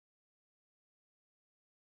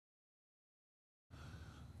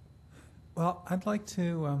Well, I'd like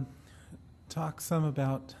to talk some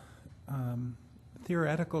about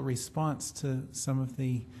theoretical response to some of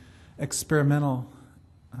the experimental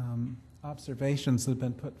observations that have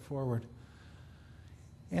been put forward.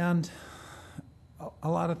 And a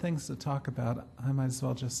lot of things to talk about. I might as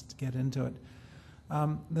well just get into it.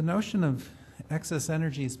 The notion of excess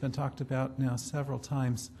energy has been talked about now several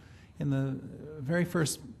times. In the very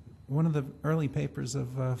first, one of the early papers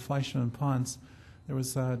of Fleischmann and Pons, there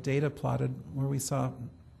was data plotted where we saw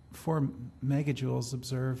 4 megajoules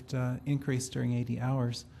observed increase during 80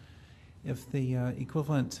 hours. If the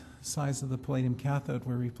equivalent size of the palladium cathode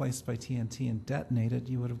were replaced by TNT and detonated,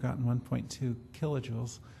 you would have gotten 1.2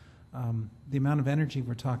 kilojoules. The amount of energy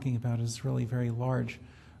we're talking about is really very large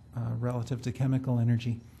relative to chemical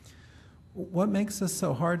energy. What makes this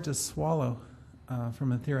so hard to swallow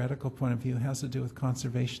from a theoretical point of view has to do with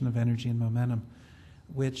conservation of energy and momentum,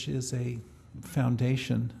 which is a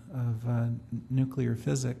foundation of nuclear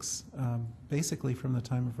physics, basically from the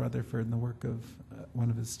time of Rutherford and the work of one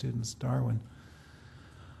of his students, Darwin.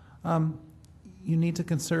 You need to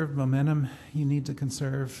conserve momentum. You need to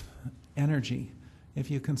conserve energy.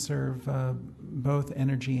 If you conserve both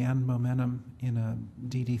energy and momentum in a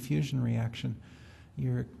DD fusion reaction,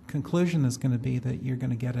 your conclusion is going to be that you're going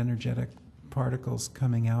to get energetic particles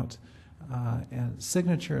coming out. And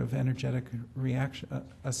signature of energetic reaction,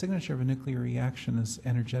 a signature of a nuclear reaction is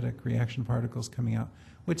energetic reaction particles coming out,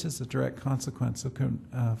 which is a direct consequence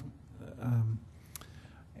of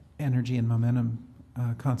energy and momentum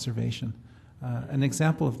conservation. An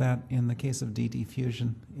example of that in the case of DD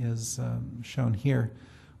fusion is shown here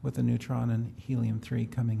with the neutron and helium-3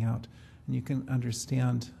 coming out. And you can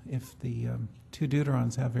understand if the 2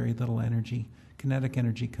 deuterons have very little energy, kinetic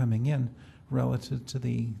energy coming in relative to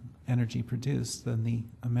the energy produced, then the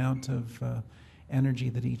amount of energy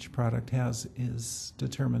that each product has is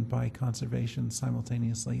determined by conservation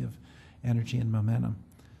simultaneously of energy and momentum.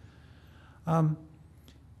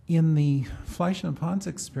 In the Fleischmann-Pons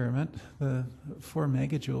experiment, the 4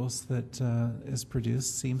 megajoules that is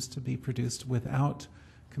produced seems to be produced without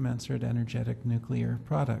commensurate energetic nuclear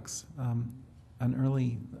products. An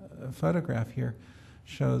early photograph here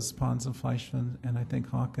shows Pons and Fleischmann, and I think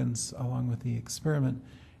Hawkins along with the experiment,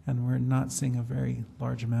 and we're not seeing a very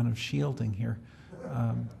large amount of shielding here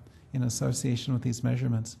in association with these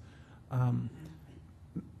measurements.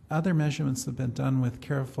 Other measurements that have been done with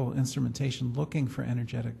careful instrumentation looking for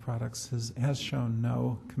energetic products has shown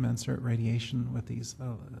no commensurate radiation with these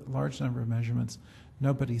large number of measurements.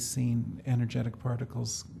 Nobody's seen energetic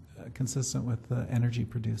particles consistent with the energy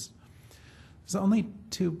produced. There's only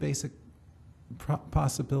 2 basic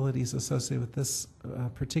possibilities associated with this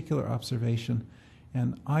particular observation,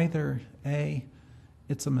 and either A,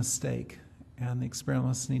 it's a mistake and the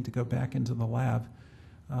experimentalists need to go back into the lab.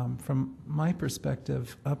 From my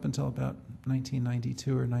perspective, up until about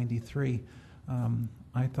 1992 or 93,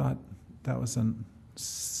 I thought that was a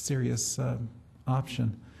serious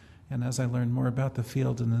option. And as I learned more about the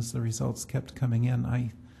field and as the results kept coming in,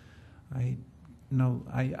 I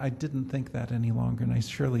didn't think that any longer, and I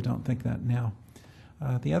surely don't think that now.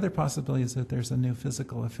 The other possibility is that there's a new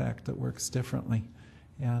physical effect that works differently,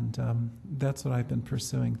 and that's what I've been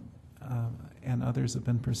pursuing, and others have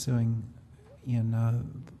been pursuing in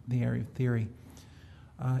the area of theory.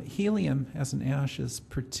 Helium as an ash is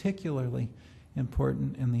particularly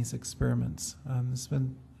important in these experiments. It's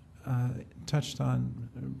been touched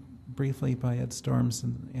on briefly by Ed Storms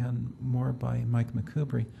and more by Mike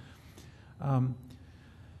McCubry.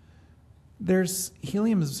 There's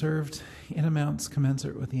helium observed in amounts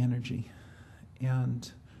commensurate with the energy,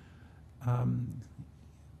 and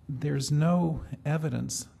there's no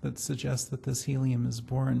evidence that suggests that this helium is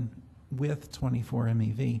born with 24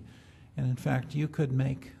 MeV. And in fact, you could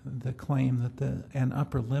make the claim that an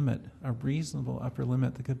upper limit, a reasonable upper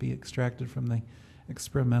limit that could be extracted from the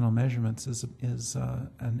experimental measurements is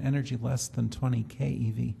an energy less than 20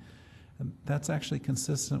 keV. That's actually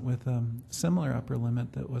consistent with a similar upper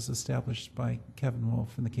limit that was established by Kevin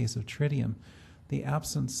Wolf in the case of tritium. The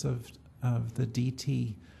absence of the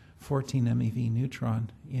DT 14 MeV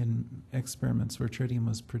neutron in experiments where tritium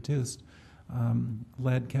was produced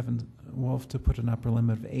led Kevin Wolf to put an upper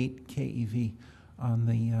limit of 8 keV on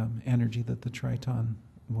the energy that the triton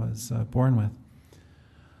was born with.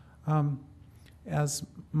 As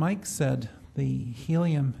Mike said, the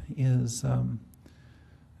helium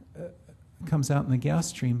comes out in the gas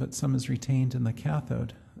stream, but some is retained in the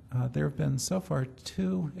cathode. There have been so far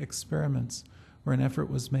 2 experiments where an effort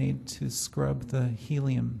was made to scrub the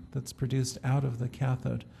helium that's produced out of the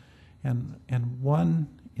cathode. And one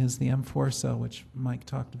is the M4 cell, which Mike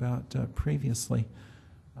talked about previously.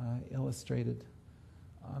 illustrated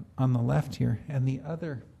on the left here. And the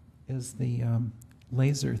other is the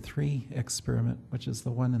laser 3 experiment, which is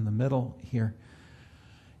the one in the middle here.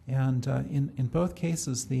 And in both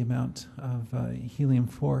cases, the amount of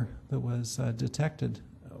helium-4 that was detected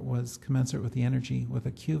was commensurate with the energy, with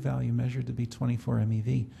a Q value measured to be 24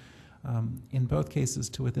 MeV. In both cases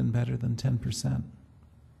to within better than 10%.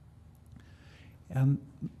 And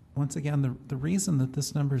once again, the reason that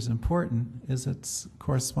this number is important is it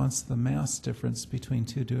corresponds to the mass difference between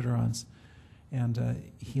two deuterons and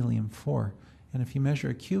helium-4. And if you measure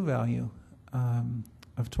a Q value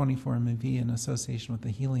of 24 MeV in association with the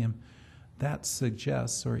helium, that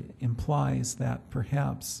suggests or implies that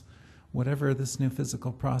perhaps whatever this new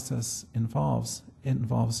physical process involves, it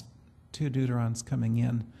involves two deuterons coming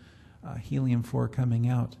in, helium-4 coming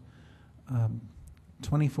out,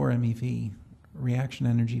 24 MeV reaction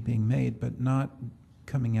energy being made, but not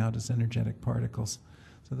coming out as energetic particles.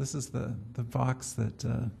 So this is the box that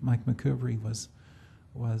Mike McCoubrey was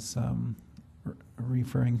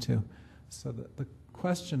referring to. So the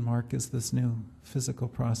question mark is this new physical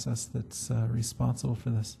process that's responsible for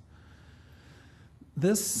this.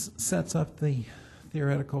 This sets up the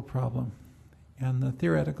theoretical problem. And the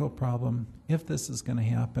theoretical problem, if this is going to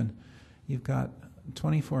happen, you've got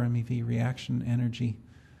 24 MeV reaction energy,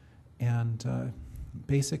 and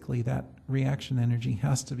basically that reaction energy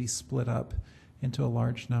has to be split up into a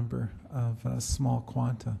large number of small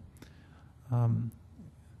quanta.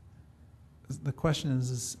 The question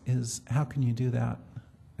is how can you do that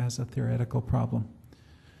as a theoretical problem?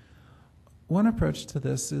 One approach to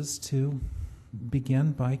this is to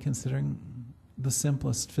begin by considering the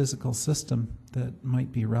simplest physical system that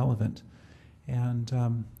might be relevant.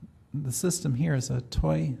 And the system here is a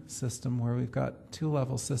toy system where we've got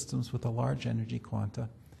two-level systems with a large energy quanta,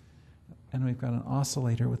 and we've got an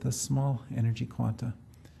oscillator with a small energy quanta.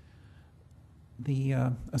 The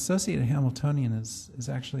associated Hamiltonian is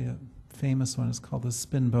actually a famous one. It's called the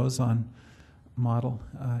spin boson model.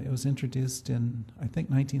 It was introduced in, I think,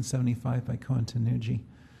 1975 by Cohen-Tanuji,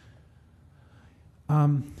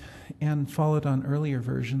 and followed on earlier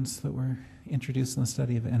versions that were introduced in the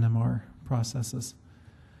study of NMR processes.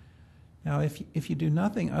 Now, if you do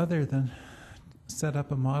nothing other than set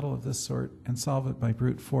up a model of this sort and solve it by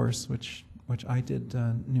brute force, which I did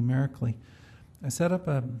numerically, I set up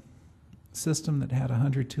a system that had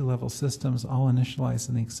 100 two-level systems all initialized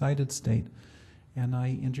in the excited state, and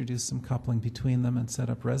I introduced some coupling between them and set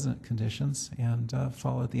up resonant conditions and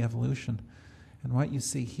followed the evolution. And what you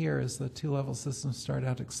see here is the two-level systems start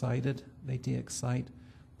out excited, they de-excite,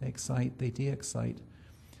 they excite, they de-excite.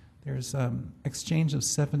 There's exchange of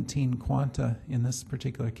 17 quanta in this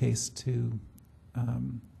particular case to,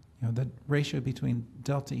 the ratio between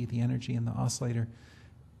delta E, the energy, and the oscillator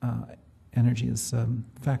energy is a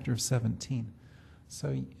factor of 17.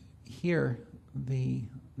 So here, the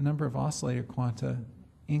number of oscillator quanta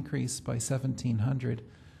increase by 1700,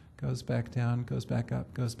 goes back down, goes back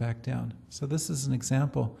up, goes back down. So this is an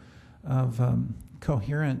example of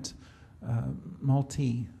coherent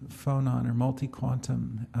multi-phonon or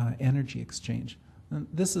multi-quantum energy exchange. And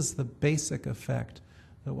this is the basic effect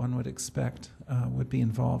that one would expect would be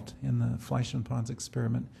involved in the Fleisch-Pons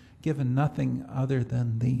experiment, given nothing other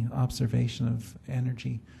than the observation of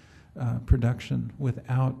energy production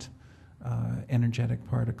without energetic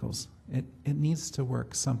particles. It needs to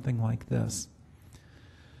work something like this.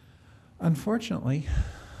 Unfortunately,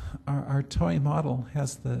 our toy model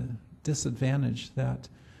has the disadvantage that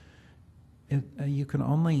you can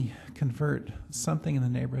only convert something in the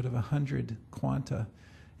neighborhood of 100 quanta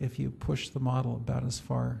if you push the model about as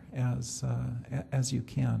far as you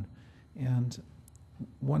can. And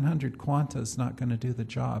 100 quanta is not going to do the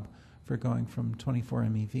job for going from 24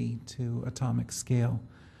 MeV to atomic scale.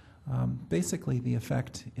 Basically, the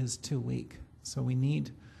effect is too weak. So we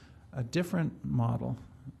need a different model,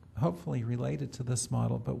 hopefully related to this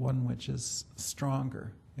model, but one which is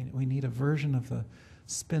stronger. We need a version of the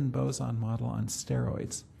spin boson model on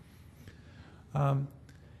steroids.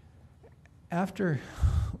 After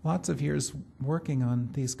lots of years working on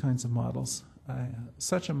these kinds of models,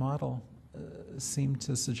 such a model seemed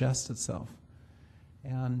to suggest itself.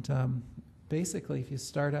 And basically, if you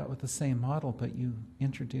start out with the same model, but you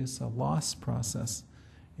introduce a loss process,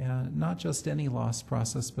 not just any loss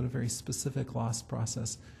process, but a very specific loss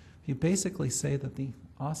process, you basically say that the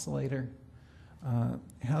oscillator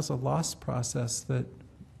has a loss process that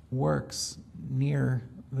works near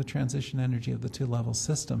the transition energy of the two-level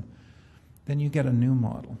system, then you get a new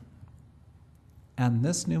model. And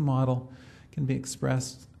this new model can be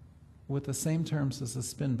expressed with the same terms as the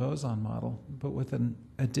spin boson model, but with an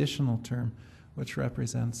additional term, which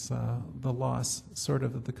represents the loss, sort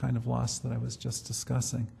of the kind of loss that I was just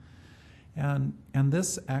discussing. And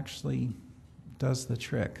this actually does the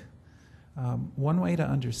trick. One way to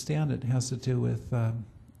understand it has to do with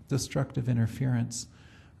destructive interference.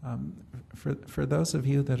 For those of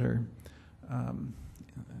you that are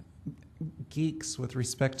geeks with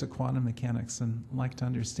respect to quantum mechanics and like to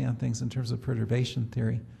understand things in terms of perturbation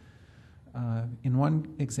theory, in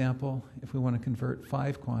one example, if we want to convert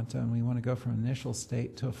 5 quanta and we want to go from an initial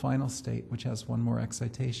state to a final state which has 1 more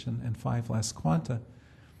excitation and 5 less quanta,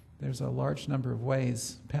 there's a large number of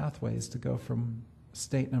ways, pathways, to go from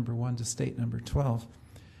state number 1 to state number 12.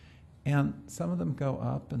 And some of them go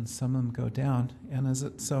up and some of them go down. And as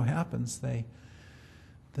it so happens,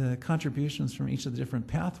 the contributions from each of the different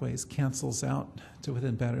pathways cancels out to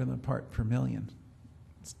within better than a part per million.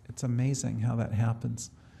 It's amazing how that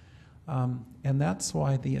happens. And that's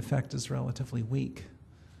why the effect is relatively weak.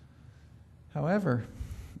 However,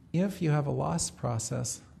 if you have a loss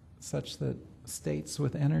process such that states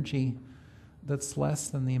with energy that's less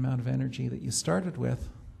than the amount of energy that you started with,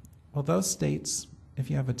 well, those states, if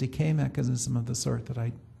you have a decay mechanism of the sort that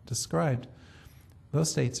I described,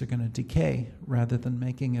 those states are going to decay rather than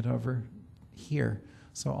making it over here.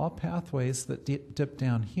 So all pathways that dip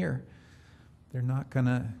down here, they're not going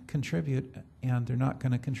to contribute, and they're not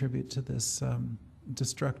going to contribute to this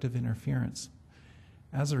destructive interference.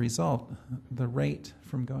 As a result, the rate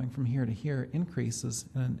from going from here to here increases,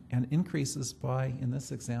 and increases by, in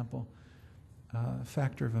this example, a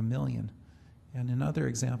factor of 1 million. And in other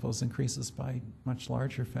examples, increases by much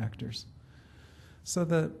larger factors. So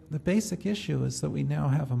the basic issue is that we now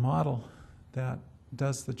have a model that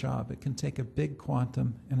does the job. It can take a big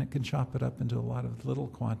quantum and it can chop it up into a lot of little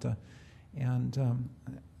quanta. And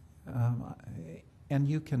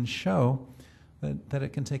you can show that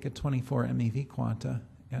it can take a 24 MeV quanta,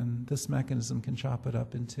 and this mechanism can chop it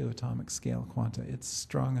up into atomic scale quanta. It's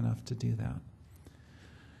strong enough to do that.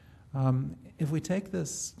 If we take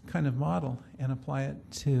this kind of model and apply it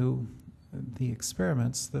to the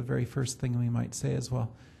experiments, the very first thing we might say is,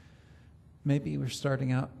 well, maybe we're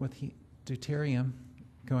starting out with deuterium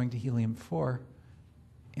going to helium-4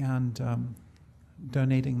 and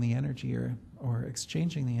donating the energy or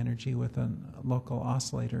exchanging the energy with a local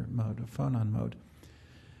oscillator mode, a phonon mode.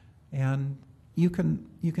 And you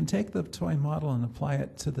can take the toy model and apply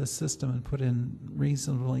it to this system and put in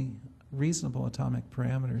reasonable atomic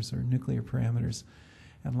parameters or nuclear parameters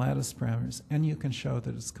and lattice parameters, and you can show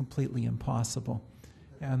that it's completely impossible.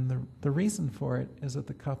 And the reason for it is that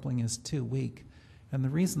the coupling is too weak. And the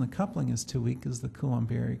reason the coupling is too weak is the Coulomb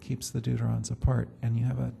barrier keeps the deuterons apart, and you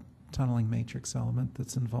have a tunneling matrix element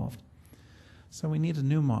that's involved. So we need a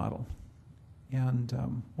new model.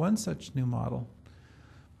 And one such new model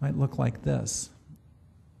might look like this.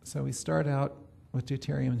 So we start out with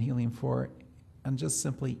deuterium and helium-4 and just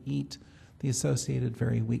simply eat the associated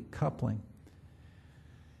very weak coupling.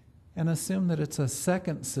 And assume that it's a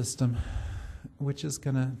second system which is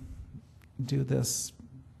going to do this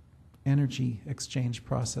energy exchange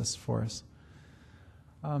process for us.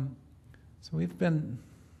 So we've been,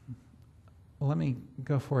 well, let me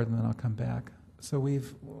go forward and then I'll come back. So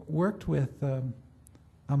we've worked with a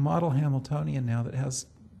model Hamiltonian now that has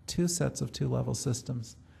 2 sets of 2-level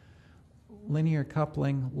systems. Linear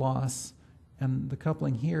coupling, loss, and the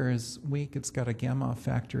coupling here is weak. It's got a gamma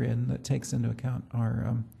factor in that takes into account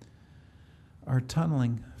our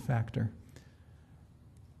tunneling factor.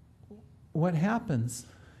 What happens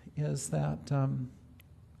is that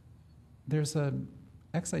there's an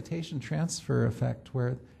excitation transfer effect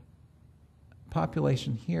where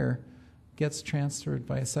population here gets transferred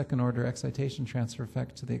by a second-order excitation transfer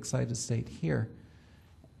effect to the excited state here.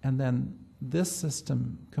 And then this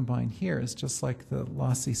system combined here is just like the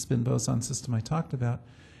lossy spin boson system I talked about,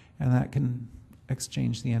 and that can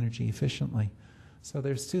exchange the energy efficiently. So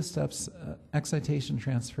there's 2 steps, excitation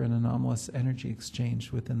transfer and anomalous energy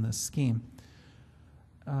exchange within this scheme.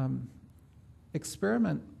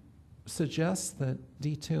 Experiment suggests that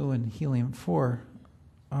D2 and helium-4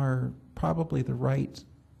 are probably the right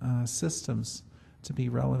systems to be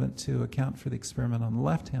relevant to account for the experiment on the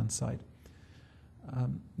left-hand side.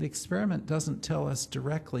 The experiment doesn't tell us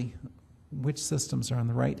directly which systems are on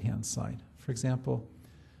the right-hand side. For example,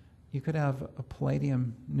 you could have a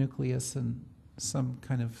palladium nucleus and some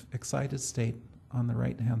kind of excited state on the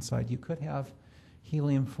right-hand side. You could have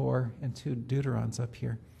helium-4 and 2 deuterons up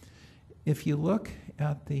here. If you look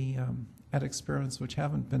at the at experiments which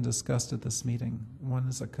haven't been discussed at this meeting, one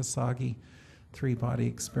is a Kasagi 3-body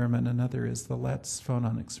experiment, another is the LETS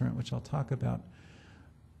phonon experiment, which I'll talk about.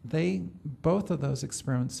 Both of those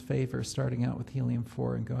experiments favor starting out with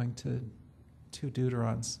helium-4 and going to two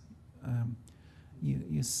deuterons.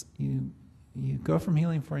 You go from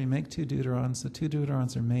helium-4, you make two deuterons. The two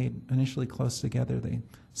deuterons are made initially close together. They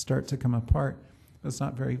start to come apart. It's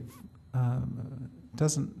not very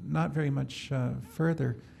much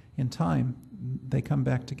further in time. They come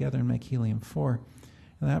back together and make helium-4,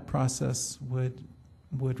 and that process would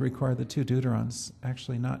require the two deuterons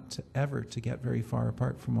actually not to ever to get very far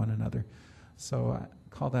apart from one another. So I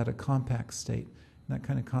call that a compact state. And that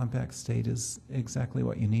kind of compact state is exactly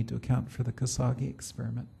what you need to account for the Kasagi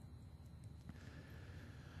experiment.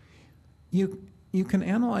 You can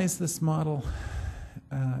analyze this model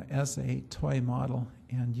as a toy model,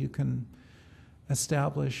 and you can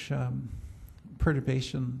establish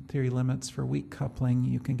perturbation theory limits for weak coupling.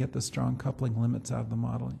 You can get the strong coupling limits out of the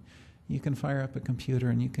model. You can fire up a computer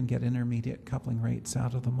and you can get intermediate coupling rates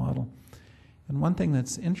out of the model. And one thing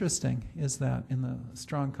that's interesting is that in the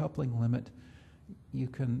strong coupling limit, you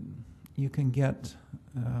can get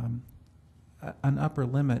an upper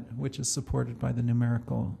limit which is supported by the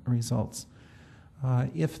numerical results.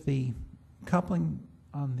 If the coupling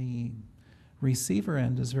on the receiver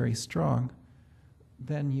end is very strong,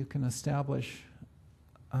 then you can establish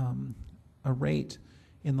a rate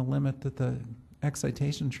in the limit that the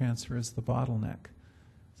excitation transfer is the bottleneck.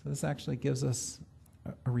 So this actually gives us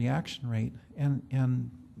a reaction rate, and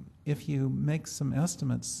if you make some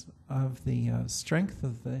estimates of the strength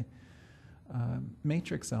of the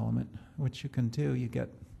matrix element, which you can do, you get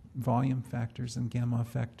volume factors and gamma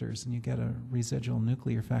factors, and you get a residual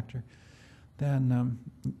nuclear factor, then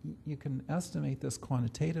you can estimate this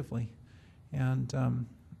quantitatively. And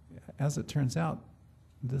as it turns out,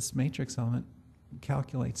 this matrix element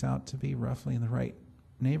calculates out to be roughly in the right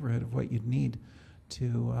neighborhood of what you'd need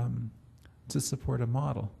to support a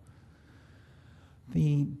model.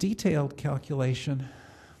 The detailed calculation,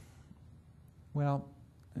 well,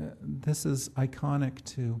 this is iconic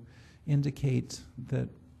to indicate that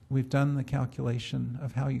we've done the calculation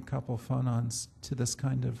of how you couple phonons to this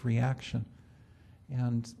kind of reaction.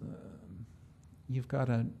 And you've got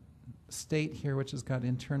a state here which has got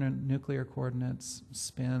internal nuclear coordinates,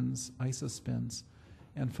 spins, isospins,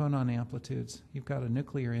 and phonon amplitudes. You've got a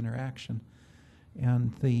nuclear interaction.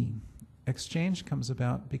 And the exchange comes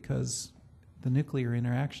about because the nuclear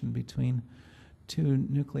interaction between two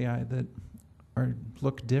nuclei that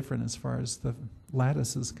look different as far as the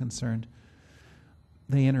lattice is concerned,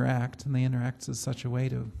 they interact, and they interact in such a way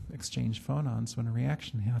to exchange phonons when a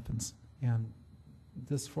reaction happens. And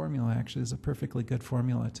this formula actually is a perfectly good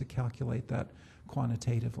formula to calculate that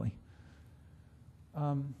quantitatively.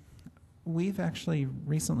 We've actually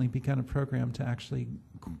recently begun a program to actually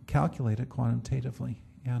calculate it quantitatively,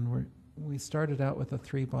 and we started out with a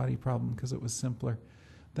 3-body problem because it was simpler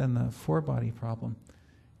than the 4-body problem.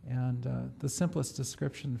 And the simplest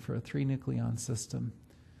description for a 3-nucleon system,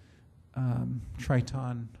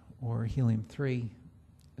 triton or helium-3,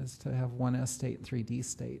 is to have one S state and 3 D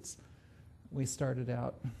states. We started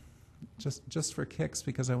out just for kicks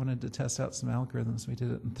because I wanted to test out some algorithms. We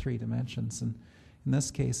did it in 3 dimensions, and in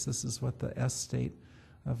this case, this is what the S state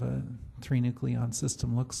of a 3-nucleon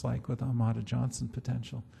system looks like with Amada-Johnson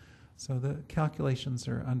potential. So the calculations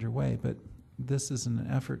are underway, but this is an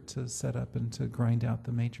effort to set up and to grind out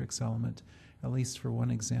the matrix element, at least for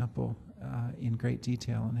one example, in great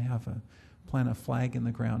detail, and plant a flag in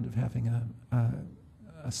the ground of having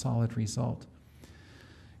a solid result.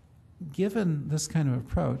 Given this kind of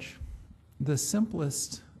approach, the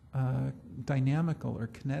simplest dynamical or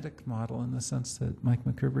kinetic model, in the sense that Mike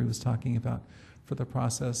McCoubrey was talking about for the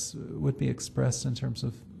process, would be expressed in terms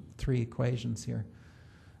of 3 equations here.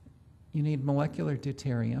 You need molecular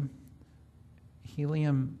deuterium,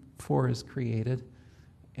 helium-4 is created,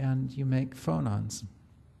 and you make phonons.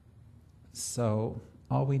 So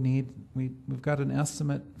all we need, we've got an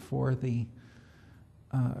estimate for the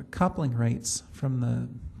coupling rates from the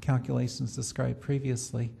calculations described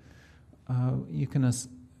previously. You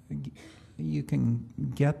can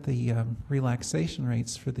get the relaxation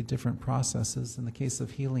rates for the different processes. In the case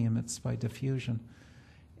of helium, it's by diffusion.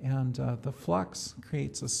 And the flux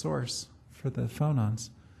creates a source for the phonons,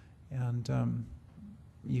 and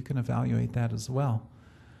you can evaluate that as well.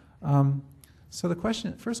 So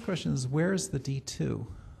the first question is, where is the D2?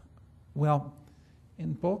 Well,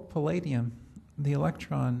 in bulk palladium, the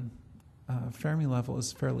electron Fermi level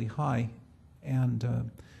is fairly high, and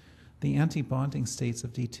the anti-bonding states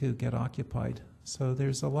of D2 get occupied. So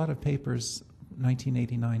there's a lot of papers,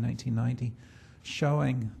 1989, 1990,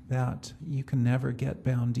 showing that you can never get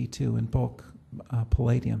bound D2 in bulk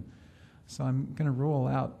palladium. So I'm going to rule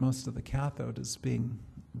out most of the cathode as being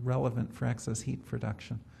relevant for excess heat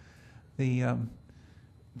production.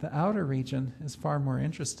 The outer region is far more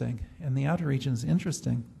interesting, and the outer region is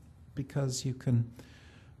interesting because you can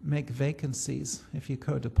make vacancies if you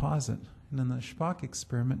co-deposit. And in the Spock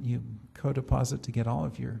experiment, you co-deposit to get all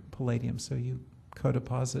of your palladium, so you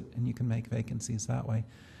co-deposit and you can make vacancies that way.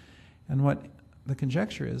 And what the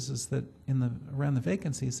conjecture is that around the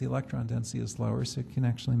vacancies, the electron density is lower, so you can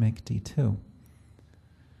actually make D2.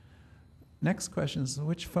 Next question is,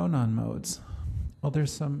 which phonon modes? Well,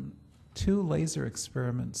 there's two laser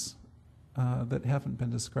experiments that haven't been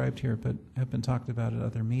described here but have been talked about at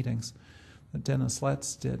other meetings that Dennis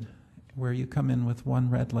Letts did, where you come in with one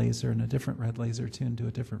red laser and a different red laser tuned to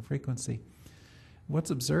a different frequency. What's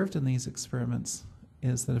observed in these experiments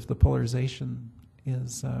is that if the polarization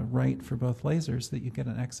is right for both lasers, that you get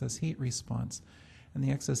an excess heat response. And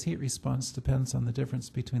the excess heat response depends on the difference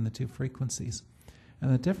between the two frequencies.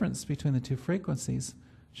 And the difference between the two frequencies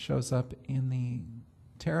shows up in the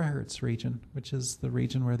terahertz region, which is the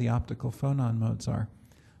region where the optical phonon modes are.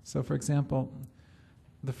 So for example,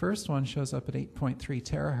 the first one shows up at 8.3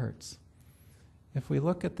 terahertz. If we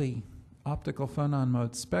look at the optical phonon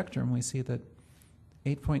mode spectrum, we see that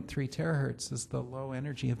 8.3 terahertz is the low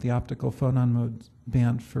energy of the optical phonon mode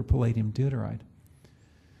band for palladium deuteride.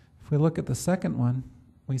 If we look at the second one,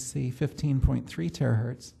 we see 15.3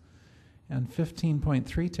 terahertz, and 15.3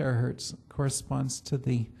 terahertz corresponds to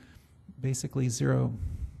the basically zero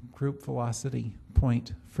group velocity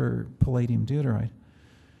point for palladium deuteride.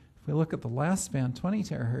 If we look at the last band, 20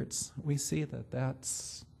 terahertz, we see that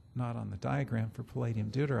that's not on the diagram for palladium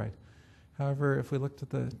deuteride. However, if we looked at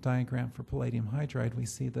the diagram for palladium hydride, we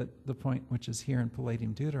see that the point which is here in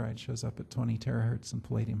palladium deuteride shows up at 20 terahertz in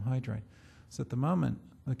palladium hydride. So at the moment,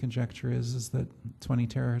 the conjecture is that 20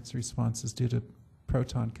 terahertz response is due to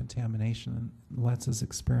proton contamination in Letts's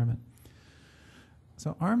experiment.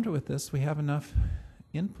 So armed with this, we have enough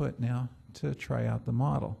input now to try out the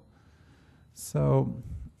model. So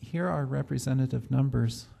here are representative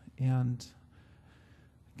numbers, and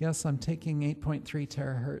I guess I'm taking 8.3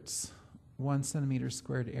 terahertz, 1 centimeter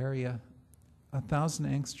squared area, 1,000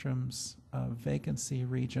 angstroms of vacancy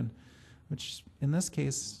region, which in this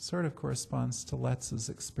case sort of corresponds to Letts's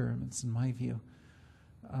experiments in my view.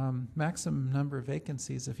 Maximum number of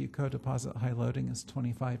vacancies if you co-deposit high loading is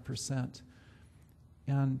 25%.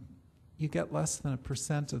 And you get less than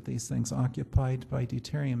 1% of these things occupied by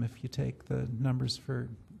deuterium if you take the numbers for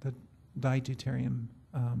the di-deuterium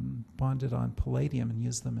bonded on palladium and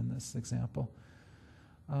use them in this example.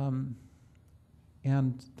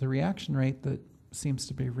 And the reaction rate that seems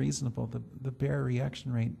to be reasonable, the bare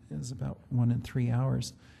reaction rate is about 1 in 3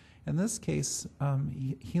 hours. In this case,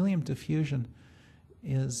 helium diffusion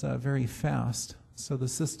is very fast, so the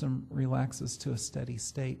system relaxes to a steady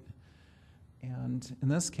state. And in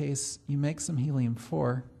this case, you make some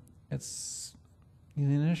helium-4. The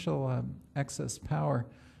initial excess power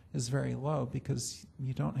is very low because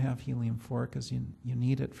you don't have helium-4 because you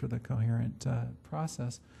need it for the coherent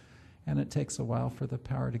process. And it takes a while for the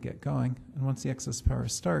power to get going. And once the excess power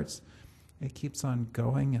starts, it keeps on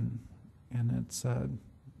going, and it's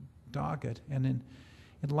dogged. And in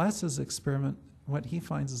Letts's experiment, what he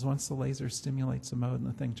finds is once the laser stimulates a mode and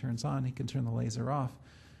the thing turns on, he can turn the laser off,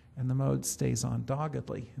 and the mode stays on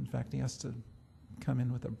doggedly. In fact, he has to come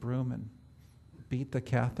in with a broom and beat the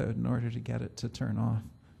cathode in order to get it to turn off.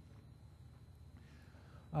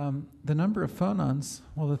 The number of phonons,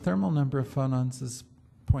 well, the thermal number of phonons is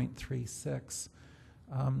 0.36.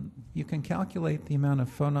 You can calculate the amount of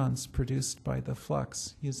phonons produced by the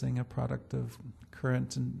flux using a product of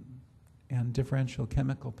current and differential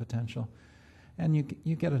chemical potential. And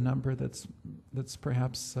you get a number that's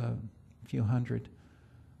perhaps a few hundred.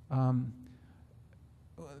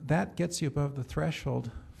 That gets you above the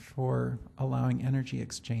threshold for allowing energy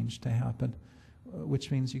exchange to happen, which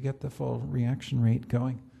means you get the full reaction rate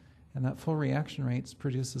going. And that full reaction rate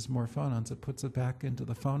produces more phonons. It puts it back into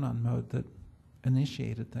the phonon mode that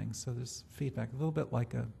initiated things. So there's feedback, a little bit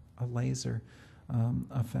like a laser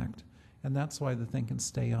effect. And that's why the thing can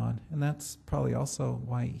stay on. And that's probably also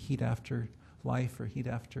why heat after life or heat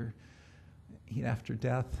after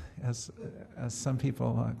death, as some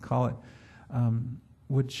people call it,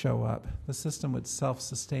 would show up. The system would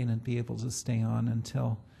self-sustain and be able to stay on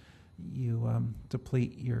until you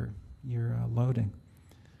deplete your loading.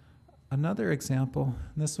 Another example,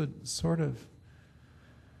 and this would sort of,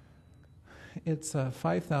 it's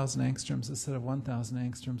 5,000 angstroms instead of 1,000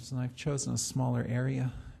 angstroms, and I've chosen a smaller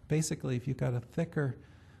area. Basically, if you've got a thicker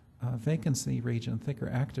vacancy region, thicker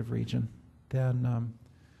active region, then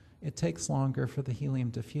it takes longer for the helium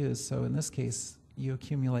diffuse. So in this case, you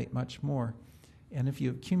accumulate much more. And if you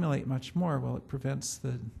accumulate much more, well, it prevents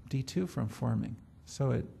the D2 from forming.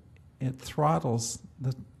 So it throttles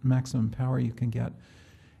the maximum power you can get,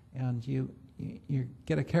 and you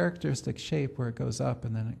get a characteristic shape where it goes up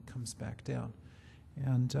and then it comes back down.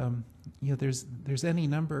 And there's any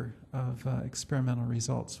number of experimental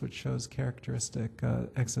results which shows characteristic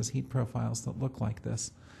excess heat profiles that look like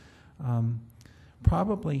this.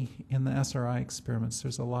 Probably in the SRI experiments,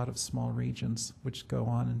 there's a lot of small regions which go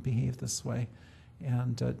on and behave this way,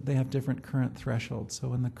 and they have different current thresholds. So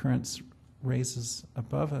when the current raises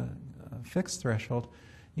above a fixed threshold,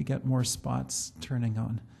 you get more spots turning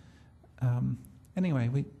on.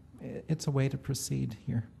 Anyway, it's a way to proceed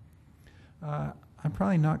here. I'm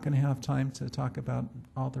probably not going to have time to talk about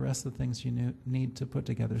all the rest of the things you need to put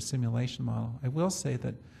together a simulation model. I will say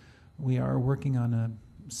that we are working on a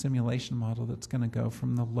simulation model that's going to go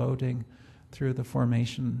from the loading through the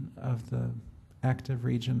formation of the active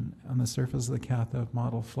region on the surface of the cathode,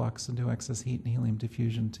 model flux, and do excess heat and helium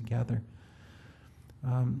diffusion together.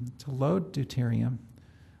 To load deuterium,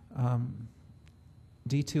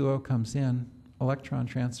 D2O comes in, electron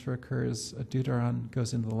transfer occurs, a deuteron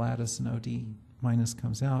goes into the lattice, and OD minus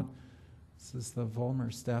comes out. This is the Volmer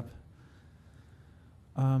step.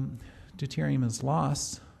 Deuterium is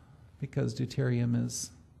lost because deuterium is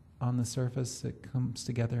on the surface. It comes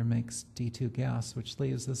together and makes D2 gas, which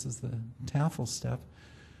leaves this as the Tafel step.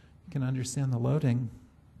 You can understand the loading,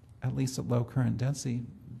 at least at low current density,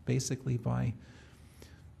 basically by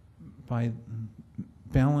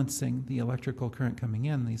balancing the electrical current coming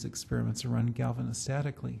in. These experiments are run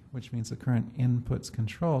galvanostatically, which means the current input's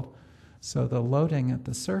controlled. So the loading at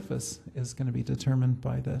the surface is going to be determined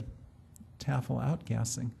by the Tafel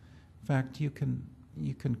outgassing. In fact, you can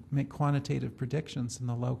make quantitative predictions in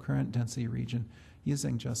the low current density region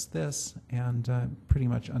using just this and pretty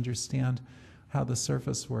much understand how the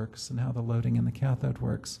surface works and how the loading in the cathode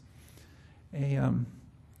works. A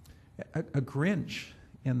Grinch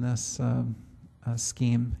in this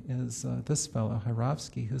scheme is this fellow,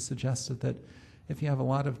 Hirovsky, who suggested that if you have a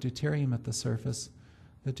lot of deuterium at the surface,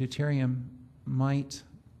 the deuterium might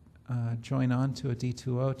join on to a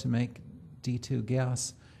D2O to make D2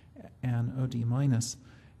 gas and OD minus.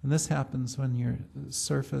 And this happens when your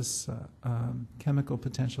surface chemical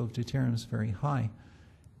potential of deuterium is very high.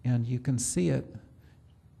 And you can see it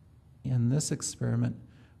in this experiment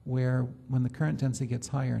where when the current density gets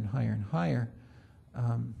higher and higher and higher,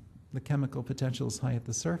 the chemical potential is high at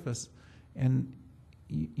the surface, and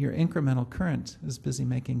your incremental current is busy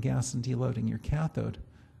making gas and deloading your cathode,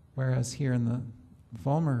 whereas here in the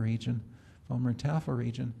Volmer region, Volmer-Tafel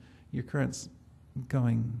region, your current's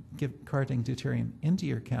carting deuterium into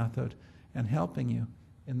your cathode and helping you.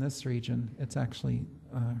 In this region, it's actually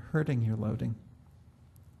hurting your loading.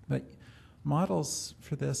 But models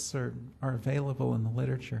for this are available in the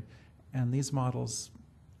literature, and these models,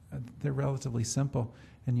 they're relatively simple,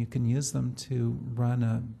 and you can use them to run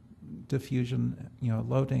a diffusion,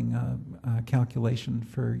 loading calculation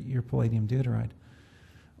for your palladium deuteride.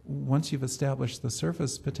 Once you've established the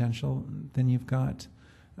surface potential, then you've got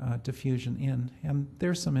diffusion in, and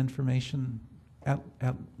there's some information at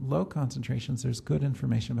low concentrations. There's good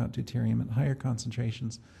information about deuterium. At higher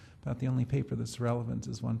concentrations, about the only paper that's relevant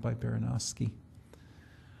is one by Baranowski.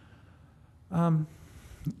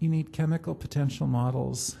 You need chemical potential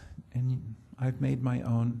models, and I've made my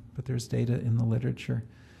own, but there's data in the literature.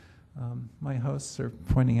 My hosts are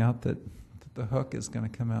pointing out that the hook is going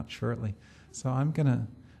to come out shortly, so I'm going to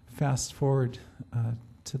fast forward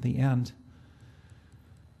to the end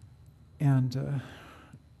and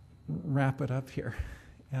wrap it up here.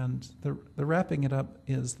 And the wrapping it up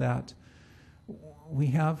is that we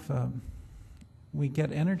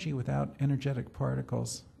get energy without energetic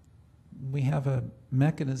particles. We have a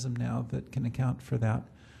mechanism now that can account for that.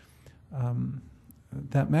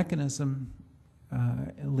 That mechanism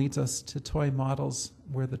leads us to toy models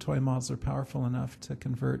where the toy models are powerful enough to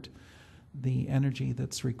convert the energy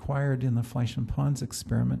that's required in the Fleisch-Pons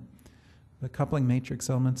experiment. The coupling matrix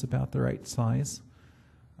element's about the right size.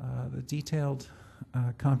 The detailed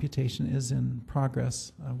computation is in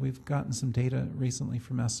progress. We've gotten some data recently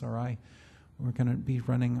from SRI. We're going to be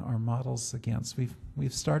running our models against.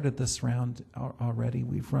 We've started this round already.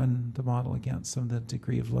 We've run the model against some of the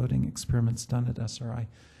degree of loading experiments done at SRI,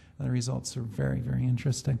 and the results are very, very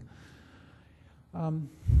interesting.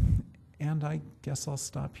 And I guess I'll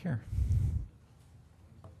stop here.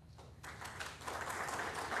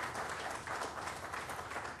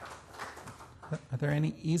 Are there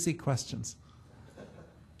any easy questions?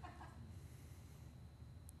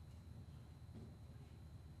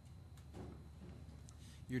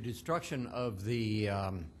 Your destruction of the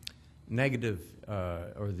negative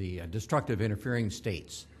or the destructive interfering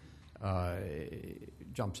states,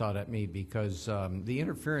 jumps out at me because the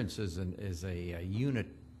interference is a unit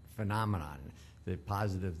phenomenon. The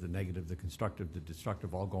positive, the negative, the constructive, the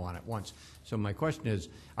destructive all go on at once. So my question is,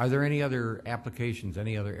 are there any other applications,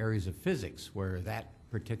 any other areas of physics where that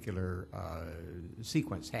particular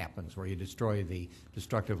sequence happens, where you destroy the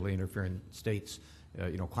destructively interfering states,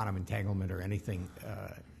 quantum entanglement or anything?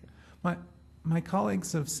 My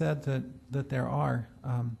colleagues have said that there are.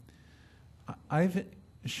 I've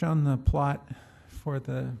shown the plot for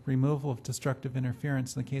the removal of destructive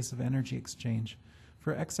interference in the case of energy exchange.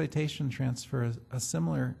 For excitation transfer, a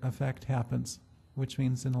similar effect happens, which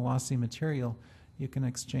means in a lossy material, you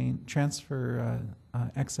can transfer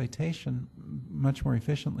excitation much more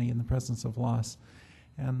efficiently in the presence of loss.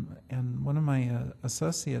 And one of my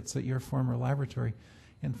associates at your former laboratory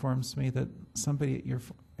informs me that somebody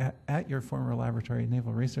at your former laboratory,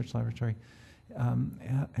 Naval Research Laboratory,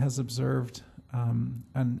 has observed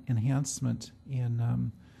an enhancement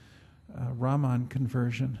in Raman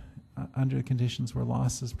conversion under conditions where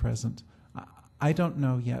loss is present. I don't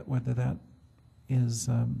know yet whether that is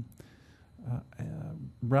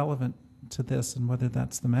relevant to this and whether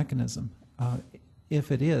that's the mechanism.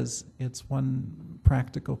 If it is, it's one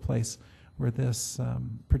practical place where this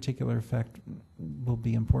particular effect will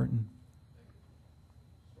be important.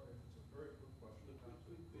 Sorry, it's a very quick question.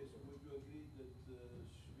 Would you agree that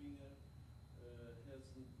Schwinger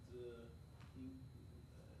hasn't,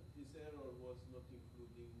 his error was not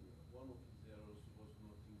including, one of his errors was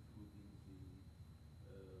not including the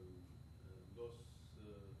loss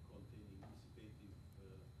containing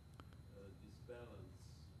dissipative disbalance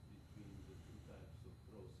between the two types of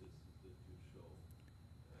processes that you show,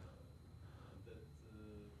 and that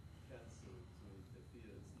cancelled through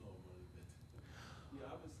interference normally, but he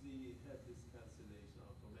obviously had this cancellation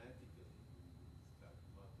automatically in this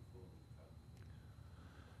multiform calculus.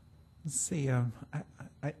 Let's see,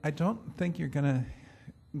 I don't think you're going to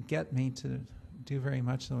get me to do very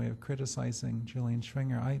much in the way of criticizing Julian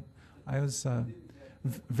Schwinger. I was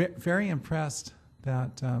very impressed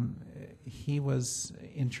that he was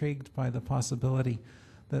intrigued by the possibility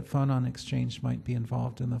that phonon exchange might be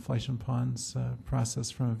involved in the Fleisch-and-Pons process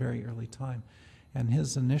from a very early time. And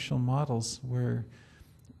his initial models were,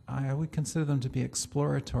 I would consider them to be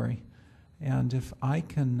exploratory. And if I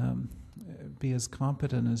can be as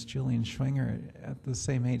competent as Julian Schwinger at the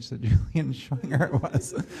same age that Julian Schwinger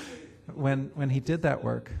was when he did that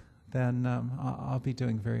work, then I'll be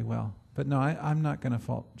doing very well. But no, I'm not going to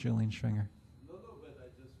fault Julian Schwinger. No, but I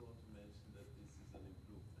just want to mention that this is an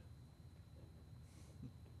improvement.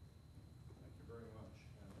 Thank you very much.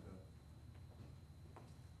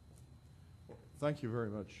 Well, thank you very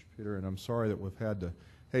much, Peter, and I'm sorry that we've had to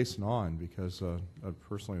hasten on because I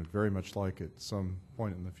personally would very much like at some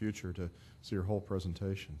point in the future to see your whole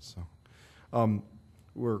presentation. So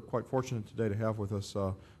we're quite fortunate today to have with us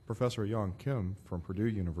Professor Young Kim from Purdue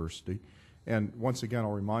University. And once again,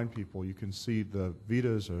 I'll remind people you can see the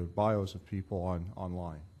vitas or bios of people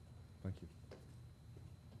online. Thank you.